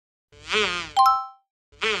CoComelon!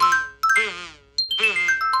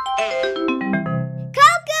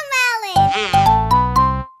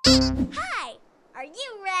 Hi! Are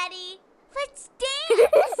you ready? Let's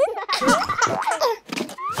dance!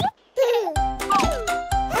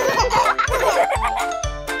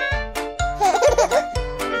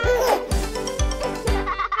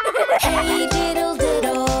 Hey diddle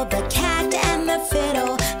diddle, the cat and the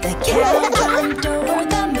fiddle, the cow jumped over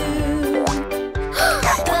the moon.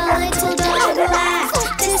 The little dog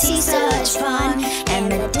laughed to see such fun,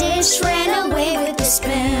 and the dish ran away with the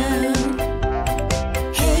spoon.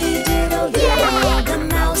 Hey diddle diddle, the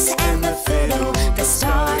mouse and the fiddle, the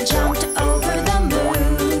star jumped over the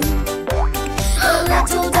moon. The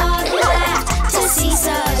little dog laughed to see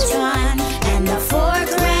such fun, and the fork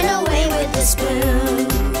ran away with the spoon.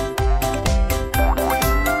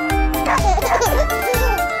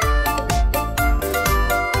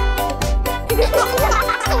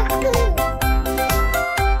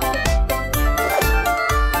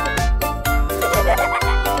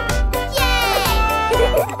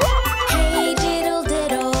 Hey diddle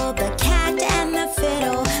diddle, the cat and the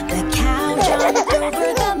fiddle, the cow jumped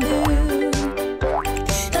over the moon.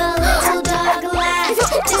 The little dog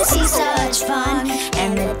laughed to see such fun,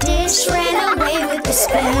 and the dish ran away with the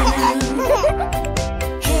spoon.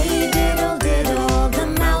 Hey diddle diddle, the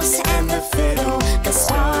mouse and the fiddle, the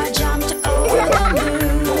star jumped over the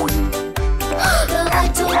moon. The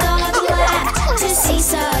little dog laughed to see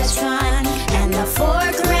such fun, and the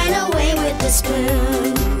fork ran away with the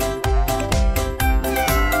spoon.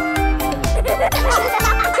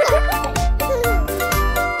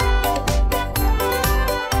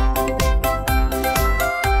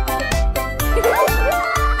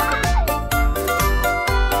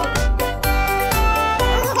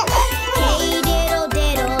 Hey diddle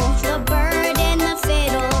diddle, the bird and the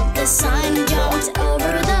fiddle, the sun jumped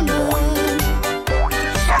over the moon.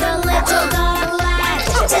 The little dog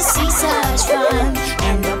laughed to see such fun,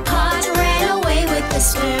 and the pot ran away with the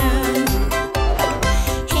spoon.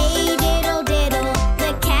 Hey diddle diddle,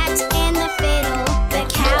 the cat and the fiddle, the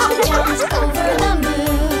cow jumped over the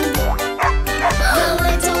moon. The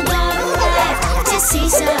little dog laughed to see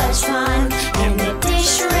such fun, and the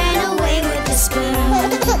dish ran away with the spoon.